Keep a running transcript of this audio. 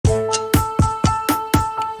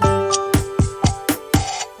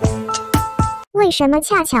什么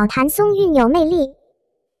恰巧谭松韵有魅力？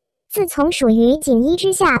自从属于锦衣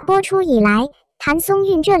之下播出以来，谭松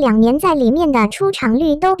韵这2年在里面的出场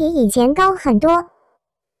率都比以前高很多。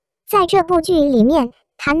在这部剧里面，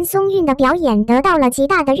谭松韵的表演得到了极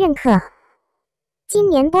大的认可。今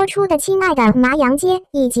年播出的《亲爱的麻阳街》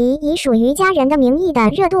以及以属于家人的名义的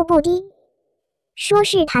热度不低。说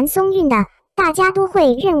是谭松韵的，大家都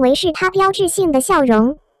会认为是她标志性的笑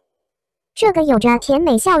容。这个有着甜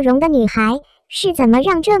美笑容的女孩，是怎么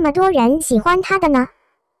让这么多人喜欢她的呢？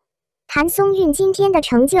谭松韵今天的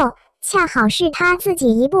成就，恰好是她自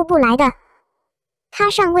己一步步来的。她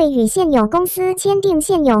尚未与现有公司签订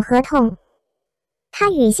现有合同，她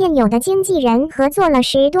与现有的经纪人合作了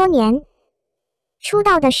10多年。出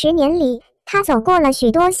道的10年里，她走过了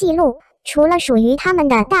许多戏路，除了属于他们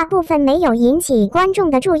的大部分没有引起观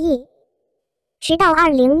众的注意。直到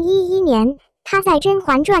2011年，她在《甄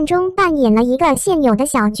嬛传》中扮演了一个现有的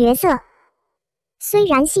小角色，虽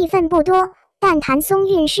然戏份不多，但谭松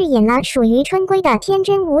韵饰演了属于春闺的天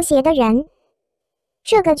真无邪的人，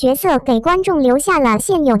这个角色给观众留下了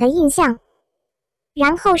现有的印象。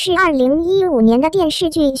然后是2015年的电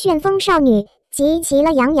视剧《旋风少女》，集齐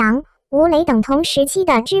了杨洋、吴磊等同时期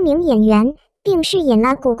的知名演员，并饰演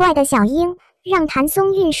了古怪的小樱，让谭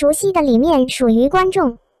松韵熟悉的里面属于观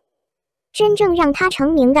众。真正让她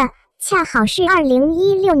成名的，恰好是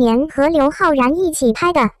2016年和刘昊然一起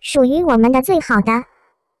拍的《属于我们的最好的》。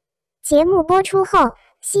节目播出后，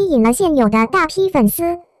吸引了现有的大批粉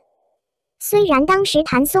丝。虽然当时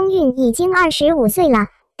谭松韵已经25岁了，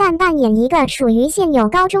但扮演一个属于现有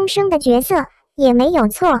高中生的角色也没有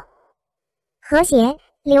错。和谐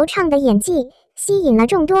流畅的演技吸引了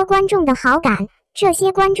众多观众的好感，这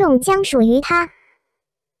些观众将属于他。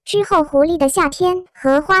之后《狐狸的夏天》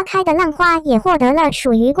和《花开的浪花》也获得了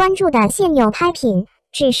属于关注的现有拍品，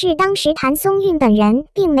只是当时谭松韵本人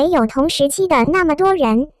并没有同时期的那么多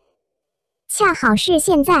人，恰好是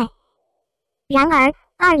现在。然而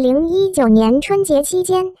2019年春节期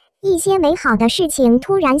间，一些美好的事情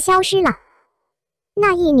突然消失了。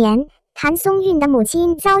那一年，谭松韵的母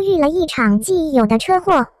亲遭遇了一场记忆有的车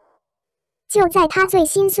祸。就在她最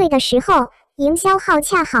心碎的时候，营销号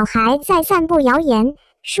恰好还在散布谣言，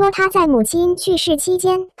说她在母亲去世期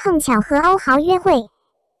间碰巧和欧豪约会。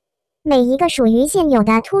每一个属于现有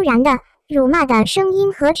的突然的、辱骂的声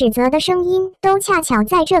音和指责的声音，都恰巧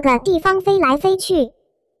在这个地方飞来飞去。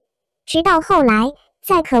直到后来，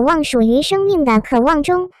在渴望属于生命的渴望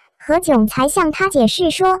中，何炅才向他解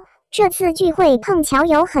释说，这次聚会碰巧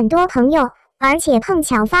有很多朋友，而且碰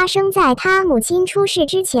巧发生在他母亲出事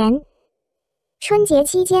之前。春节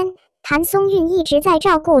期间，谭松韵一直在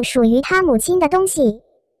照顾属于他母亲的东西。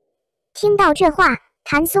听到这话，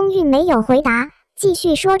谭松韵没有回答，继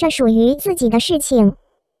续说着属于自己的事情。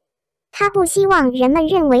他不希望人们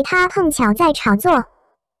认为他碰巧在炒作。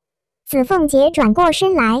子凤姐转过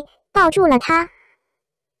身来，抱住了他。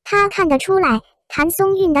他看得出来，谭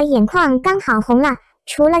松韵的眼眶刚好红了，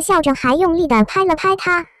除了笑着还用力地拍了拍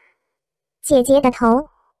他姐姐的头。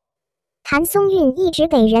谭松韵一直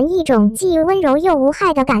给人一种既温柔又无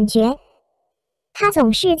害的感觉，她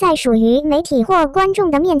总是在属于媒体或观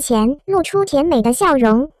众的面前露出甜美的笑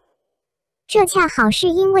容。这恰好是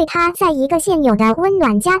因为她在一个现有的温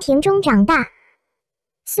暖家庭中长大。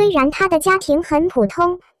虽然她的家庭很普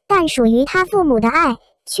通，但属于她父母的爱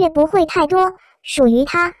却不会太多。属于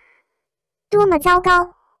她多么糟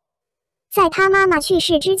糕！在她妈妈去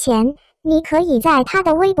世之前，你可以在她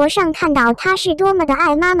的微博上看到她是多么的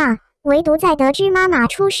爱妈妈，唯独在得知妈妈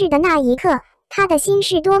出事的那一刻，她的心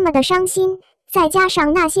是多么的伤心。再加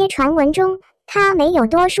上那些传闻中，她没有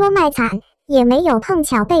多说卖惨，也没有碰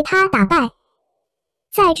巧被她打败。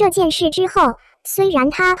在这件事之后，虽然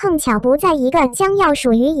她碰巧不在一个将要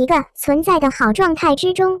属于一个存在的好状态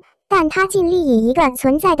之中，但她尽力以一个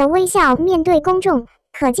存在的微笑面对公众，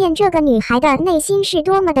可见这个女孩的内心是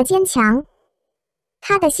多么的坚强。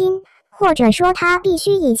她的心，或者说她必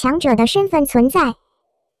须以强者的身份存在。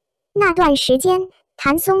那段时间，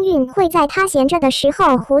谭松韵会在她闲着的时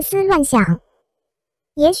候胡思乱想，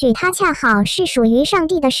也许她恰好是属于上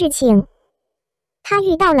帝的事情。她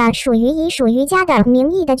遇到了属于以属于家的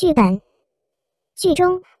名义的剧本。剧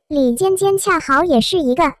中，李尖尖恰好也是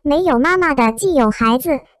一个没有妈妈的既有孩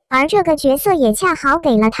子，而这个角色也恰好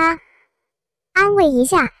给了她安慰一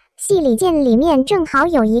下。戏里见里面正好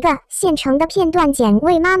有一个现成的片段剪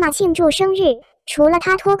为妈妈庆祝生日，除了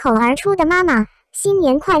她脱口而出的妈妈新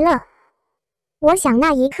年快乐，我想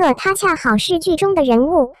那一刻她恰好是剧中的人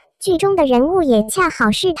物，剧中的人物也恰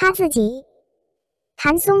好是她自己。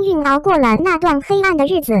谭松韵熬过了那段黑暗的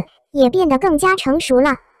日子，也变得更加成熟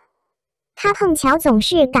了。她碰巧总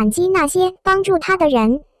是感激那些帮助她的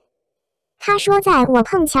人。他说在我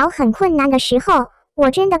碰巧很困难的时候，我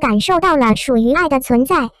真的感受到了属于爱的存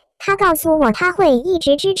在。他告诉我他会一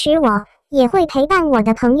直支持我，也会陪伴我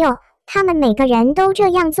的朋友，他们每个人都这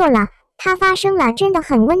样做了。它发生了，真的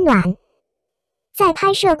很温暖。在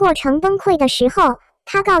拍摄过程崩溃的时候，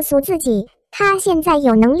他告诉自己，他现在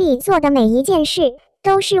有能力做的每一件事，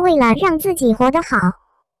都是为了让自己活得好。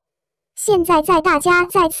现在在大家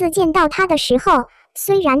再次见到他的时候，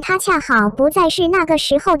虽然他恰好不再是那个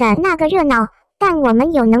时候的那个热闹，但我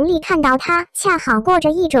们有能力看到他恰好过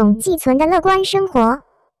着一种寄存的乐观生活。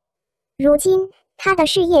如今，他的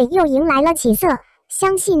事业又迎来了起色，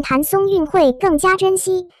相信谭松韵会更加珍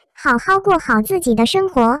惜，好好过好自己的生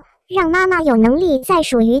活，让妈妈有能力在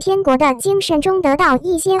属于天国的精神中得到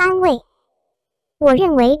一些安慰。我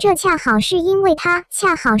认为这恰好是因为她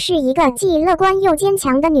恰好是一个既乐观又坚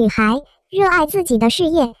强的女孩，热爱自己的事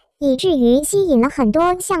业，以至于吸引了很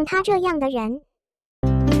多像她这样的人。